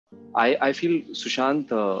I feel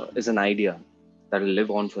Sushant is an idea that will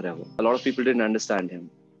live on forever. A lot of people didn't understand him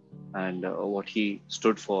and what he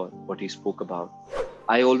stood for, what he spoke about.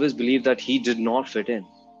 I always believed that he did not fit in.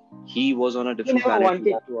 He was on a He different never planet.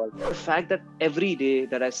 wanted to also. The fact that every day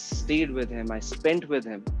that I stayed with him, I spent with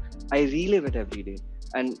him, I relive it every day.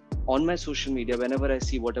 And on my social media, whenever I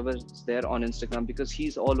see whatever's there on Instagram, because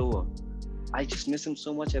he's all over, I just miss him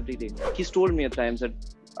so much every day. He's told me at times that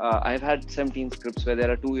I've had 17 scripts where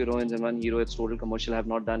there are two heroines and one hero. It's total commercial. I have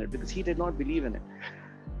not done it because he did not believe in it.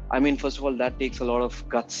 I mean, first of all, that takes a lot of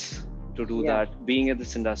guts to do that, being in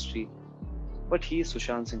this industry. But he is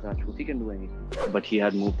Sushant Singh Rajput. He can do anything. But he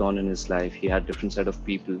had moved on in his life. He had different set of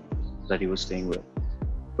people that he was staying with.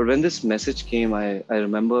 But when this message came, I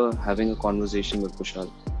remember having a conversation with Kushal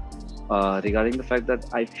regarding the fact that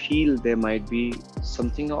I feel there might be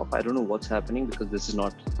something off. I don't know what's happening because this is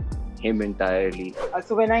not him entirely.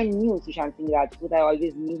 So when I knew Sushant Singh Rajput, I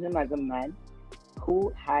always knew him as a man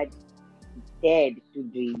who had dared to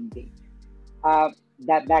dream big.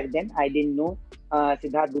 That back then I didn't know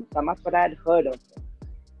Siddharth Gupta much, but I had heard of him.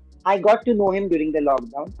 I got to know him during the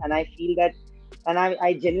lockdown, and I feel that, and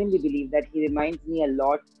I genuinely believe that he reminds me a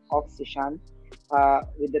lot of Sushant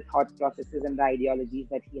with the thought processes and the ideologies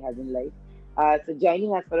that he has in life. So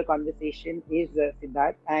joining us for a conversation is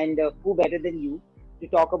Siddharth, and who better than you to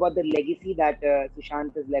talk about the legacy that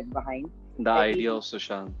Sushant has left behind. The I idea feel, of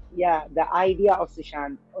Sushant. yeah, the idea of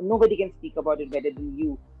Sushant. Nobody can speak about it better than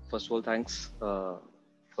you. First of all, thanks for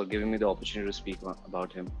giving me the opportunity to speak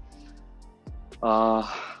about him. Uh,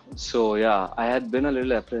 so yeah, I had been a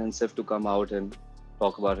little apprehensive to come out and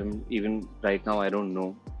talk about him. Even right now, I don't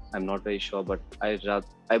know. I'm not very sure, but I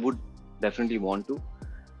would definitely want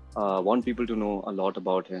people to know a lot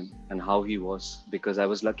about him and how he was because I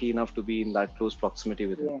was lucky enough to be in that close proximity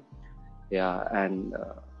with him. Yeah. Yeah, and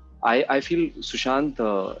I feel Sushant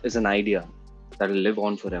is an idea that will live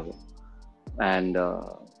on forever, and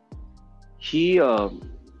he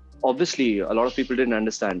obviously a lot of people didn't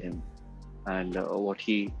understand him and what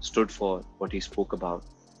he stood for, what he spoke about,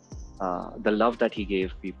 the love that he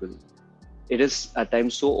gave people. It is at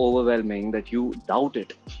times so overwhelming that you doubt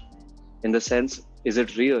it in the sense, is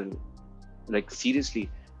it real? Like seriously,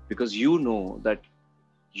 because you know that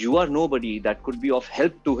you are nobody that could be of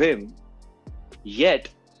help to him, yet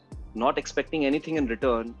not expecting anything in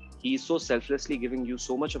return. He is so selflessly giving you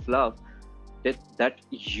so much of love that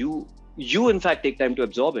you in fact take time to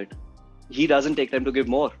absorb it. He doesn't take time to give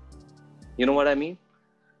more. You know what I mean?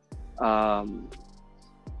 Um,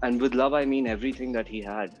 and with love, I mean everything that he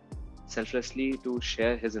had, selflessly to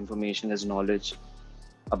share his information, his knowledge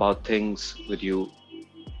about things with you,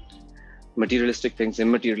 materialistic things,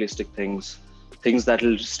 immaterialistic things, things that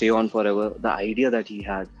will stay on forever. The idea that he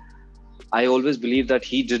had, I always believed that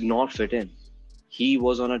he did not fit in. He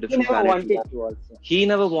was on a He different never planet. wanted to also. He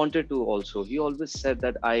never wanted to also. He always said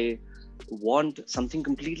that I want something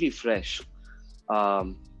completely fresh.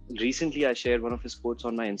 Um, Recently, I shared one of his quotes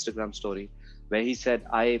on my Instagram story where he said,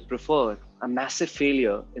 I prefer a massive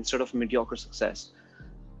failure instead of mediocre success.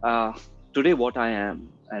 Uh, Today, what I am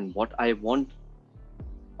and what I want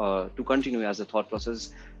to continue as a thought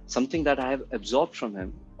process, something that I have absorbed from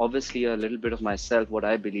him. Obviously, a little bit of myself, what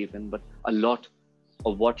I believe in, but a lot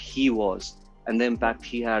of what he was and the impact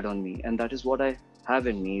he had on me. And that is what I have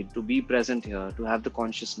in me, to be present here, to have the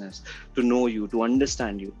consciousness, to know you, to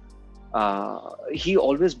understand you. He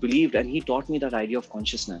always believed and he taught me that idea of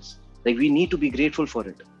consciousness. Like we need to be grateful for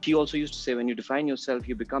it. He also used to say, when you define yourself,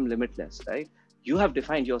 you become limitless, right? You have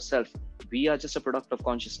defined yourself. We are just a product of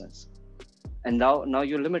consciousness. And now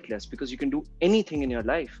you're limitless because you can do anything in your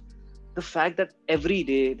life. The fact that every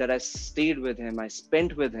day that I stayed with him, I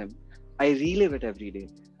spent with him, I relive it every day.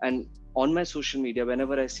 And on my social media,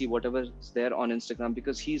 whenever I see whatever's there on Instagram,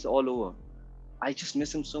 because he's all over, I just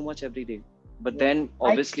miss him so much every day. But Yeah. then I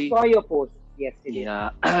obviously, saw your post yesterday.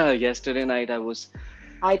 yeah, yesterday night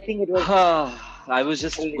I think it was I was a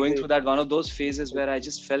just going little through that one of those phases where I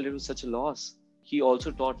just felt it was such a loss. He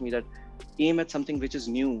also taught me that aim at something which is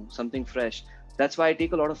new, something fresh. That's why I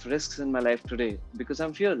take a lot of risks in my life today because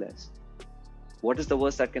I'm fearless. What is the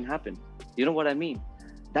worst that can happen? You know what I mean?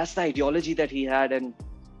 That's the ideology that he had, and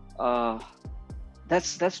uh,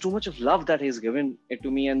 that's too much of love that he's given it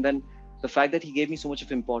to me. And then the fact that he gave me so much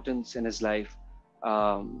of importance in his life,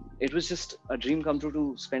 it was just a dream come true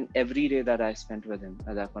to spend every day that I spent with him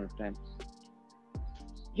at that point of time.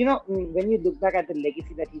 when you look back at the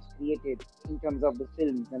legacy that he's created in terms of the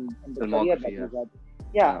films and the career that Filmography, yeah. he's had,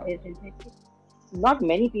 yeah, Yeah, not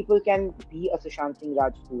many people can be a Sushant Singh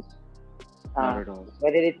Rajput, not uh, at all.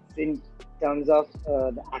 whether it's in terms of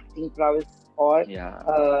the acting prowess or Yeah,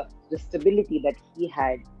 the stability that he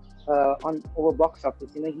had on over box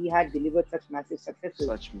office. He had delivered such massive successes.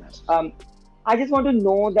 Such massive. Um, I just want to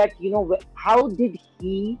know that how did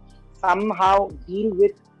he somehow deal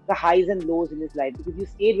with the highs and lows in his life, because you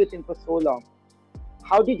stayed with him for so long.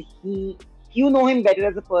 How did he? You know him better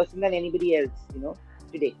as a person than anybody else.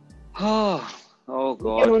 Today Oh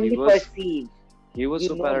we can God, only perceive. he was You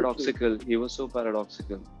so know the truth. paradoxical. He was so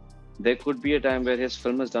paradoxical. There could be a time where his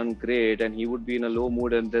film is done great and he would be in a low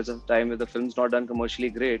mood, and there's a time where the film's not done commercially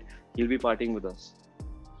great, he'll be partying with us.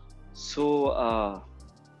 So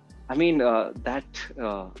I mean that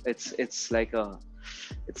it's like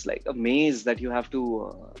a maze that you have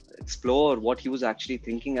to explore what he was actually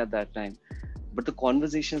thinking at that time. But the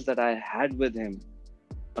conversations that I had with him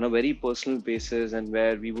on a very personal basis, and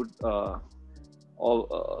where we would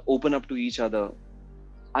open up to each other,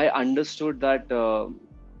 I understood that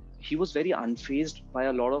he was very unfazed by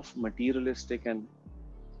a lot of materialistic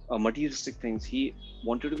things. He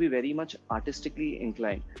wanted to be very much artistically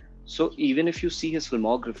inclined. So even if you see his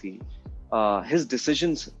filmography, his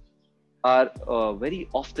decisions are very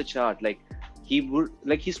off the chart. Like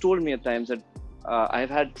he's told me at times that I've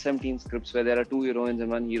had 17 scripts where there are two heroines and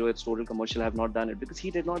one hero. It's total commercial. I have not done it because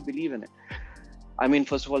he did not believe in it. I mean,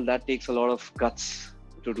 first of all, that takes a lot of guts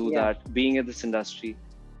to do Yeah, that, being in this industry.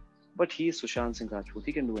 But he is Sushant Singh Rajput.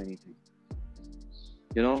 He can do anything.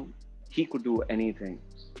 You know, he could do anything,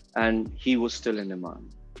 and he was still in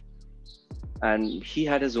demand. And he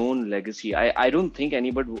had his own legacy. I don't think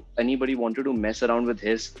anybody wanted to mess around with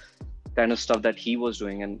his kind of stuff that he was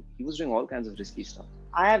doing, and he was doing all kinds of risky stuff.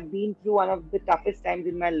 I have been through one of the toughest times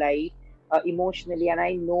in my life emotionally, and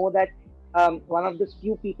I know that one of the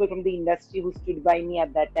few people from the industry who stood by me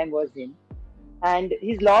at that time was him. And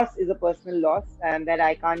his loss is a personal loss, and that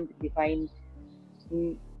I can't define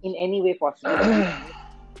in any way possible, to be honest.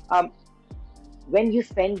 Um, when you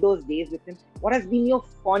spend those days with him, what has been your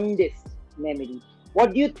fondest memory?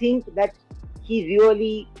 What do you think that he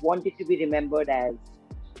really wanted to be remembered as?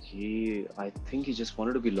 I think he just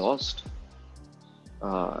wanted to be lost.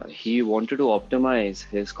 He wanted to optimize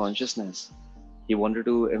his consciousness. He wanted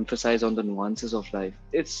to emphasize on the nuances of life.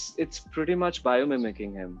 It's pretty much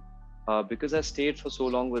biomimicking him, because I stayed for so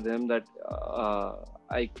long with him that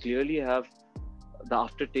I clearly have the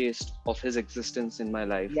aftertaste of his existence in my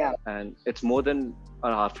life, Yeah, and it's more than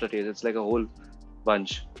an aftertaste. It's like a whole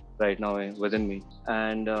bunch right now within me.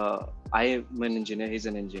 And I'm an engineer. He's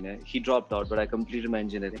an engineer. He dropped out, but I completed my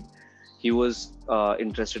engineering. He was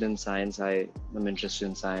interested in science. I am interested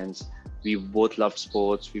in science. We both loved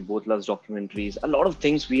sports. We both loved documentaries. A lot of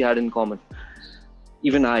things we had in common.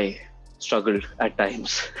 Even I struggled at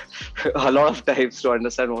times, a lot of times, to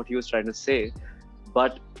understand what he was trying to say.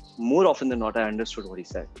 But more often than not, I understood what he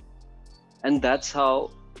said. And that's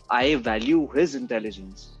how I value his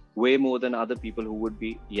intelligence way more than other people who would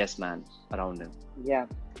be yes man around him. yeah,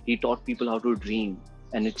 He taught people how to dream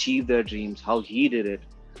and achieve their dreams, how he did it.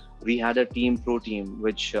 We had a pro team,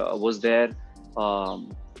 which was there.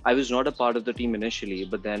 I was not a part of the team initially,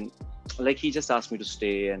 but then like he just asked me to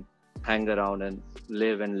stay and hang around and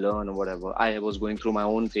live and learn or whatever. I was going through my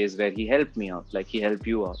own phase where he helped me out, like he helped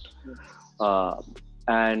you out. yeah. Uh,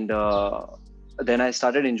 and then I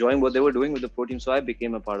started enjoying what they were doing with the pro team. So I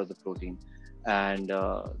became a part of the pro team. And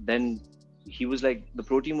then he was like, the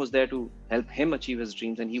pro team was there to help him achieve his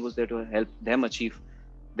dreams, and he was there to help them achieve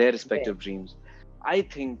their Yeah, respective dreams. I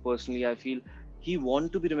think personally, I feel he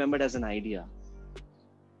wanted to be remembered as an idea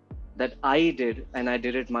that I did, and I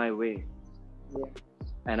did it my way, yeah,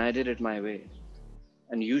 and I did it my way.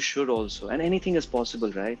 And you should also. And anything is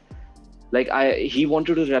possible, right? He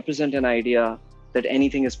wanted to represent an idea that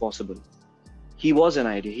anything is possible. He was an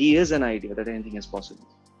idea. He is an idea that anything is possible.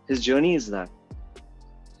 His journey is that.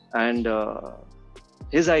 And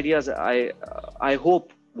his ideas, I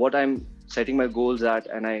hope what I'm setting my goals at,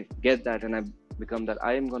 and I get that, and I become that,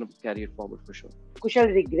 I am going to carry it forward for sure.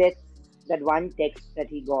 Kushal regrets that one text that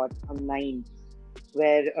he got online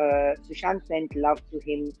where Sushant sent love to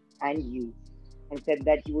him and you and said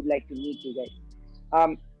that he would like to meet you guys.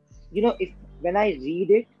 Um, if when I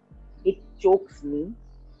read it, it chokes me,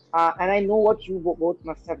 and I know what you both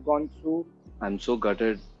must have gone through. I'm so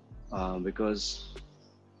gutted because,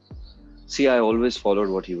 see, I always followed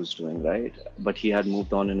what he was doing, right? But he had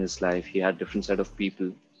moved on in his life. He had different set of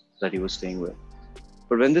people that he was staying with.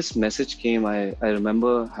 But when this message came, I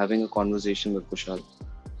remember having a conversation with Kushal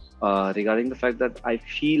regarding the fact that I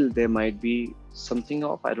feel there might be something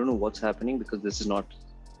off. I don't know what's happening, because this is not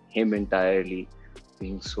him entirely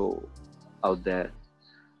being so out there.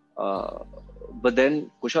 Uh, but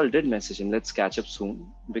then Kushal did message him, let's catch up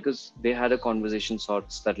soon, because they had a conversation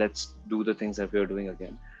sorts that let's do the things that we are doing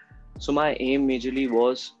again. So my aim majorly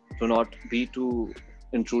was to not be too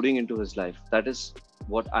intruding into his life. That is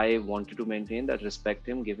what I wanted to maintain, that respect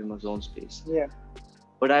him, give him his own space. Yeah.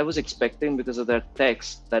 But I was expecting, because of that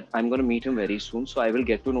text, that I'm going to meet him very soon, so I will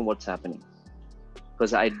get to know what's happening.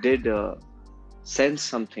 Because I did sense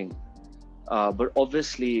something. But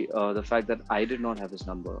obviously, the fact that I did not have his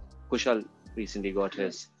number, Kushal recently got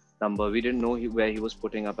his number. We didn't know where he was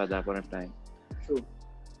putting up at that point of time. True.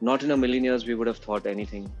 Not in a million years we would have thought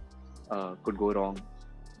anything could go wrong.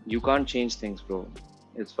 You can't change things, bro.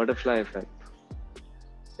 It's butterfly effect.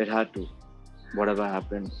 It had to. Whatever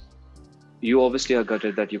happened. You obviously are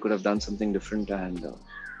gutted that you could have done something different, and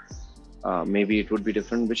maybe it would be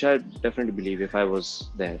different, which I definitely believe if I was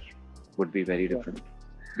there would be very different,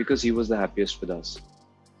 because he was the happiest with us.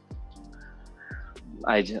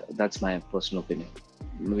 That's my personal opinion.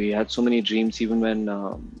 We had so many dreams. Even when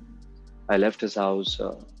I left his house,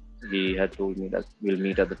 he had told me that we'll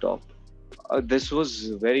meet at the top. This was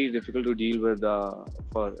very difficult to deal with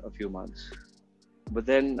for a few months. But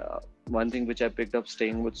then one thing which I picked up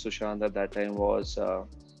staying with Sushant at that time was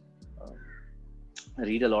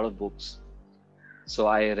read a lot of books. So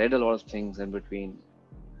I read a lot of things in between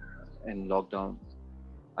in lockdown.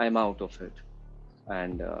 I'm out of it,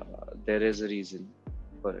 and there is a reason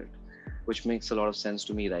for it, which makes a lot of sense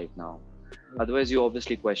to me right now. Otherwise, you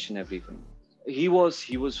obviously question everything. He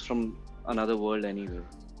was from another world anyway.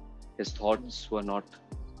 His thoughts were not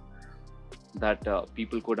that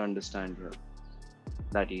people could understand here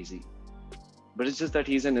that easy. But it's just that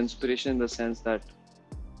he's an inspiration in the sense that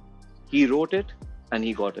he wrote it and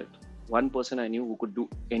he got it. One person I knew who could do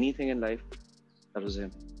anything in life, that was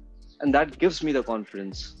him. And that gives me the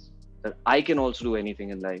confidence that I can also do anything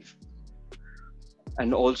in life.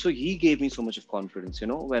 And also, he gave me so much of confidence,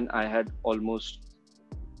 when I had almost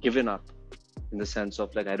given up, in the sense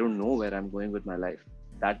of like, I don't know where I'm going with my life.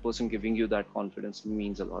 That person giving you that confidence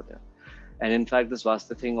means a lot. Yeah. And in fact, this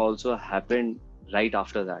Vasta thing also happened right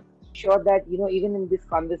after that. Sure that, even in this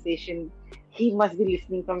conversation, he must be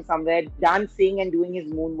listening from somewhere, dancing and doing his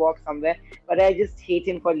moonwalk somewhere. But I just hate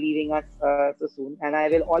him for leaving us so soon, and I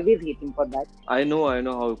will always hate him for that. I know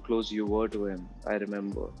how close you were to him. I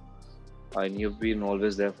remember. And you've been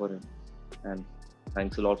always there for him. And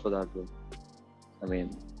thanks a lot for that, bro. I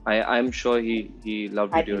mean, I'm sure he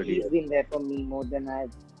loved you I think dearly. he's been there for me more than I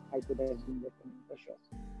could have been there for him, for sure.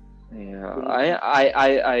 Yeah,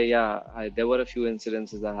 Really. there were a few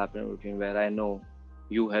incidences that happened between where I know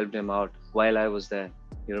you helped him out while I was there.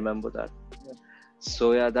 You remember that? Yeah.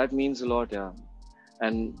 So yeah, that means a lot, yeah.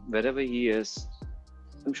 And wherever he is,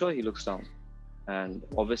 I'm sure he looks down. And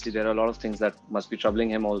obviously there are a lot of things that must be troubling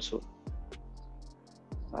him also.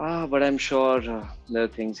 But I'm sure there are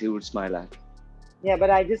things he would smile at. Yeah, but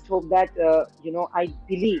I just hope that, I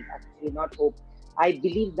believe, actually, not hope, I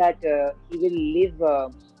believe that he will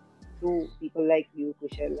live through people like you,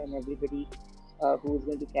 Kushal, and everybody who is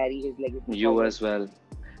going to carry his legacy You forward. as well.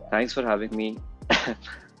 Yeah. Thanks for having me.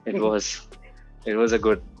 It was a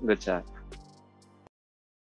good chat.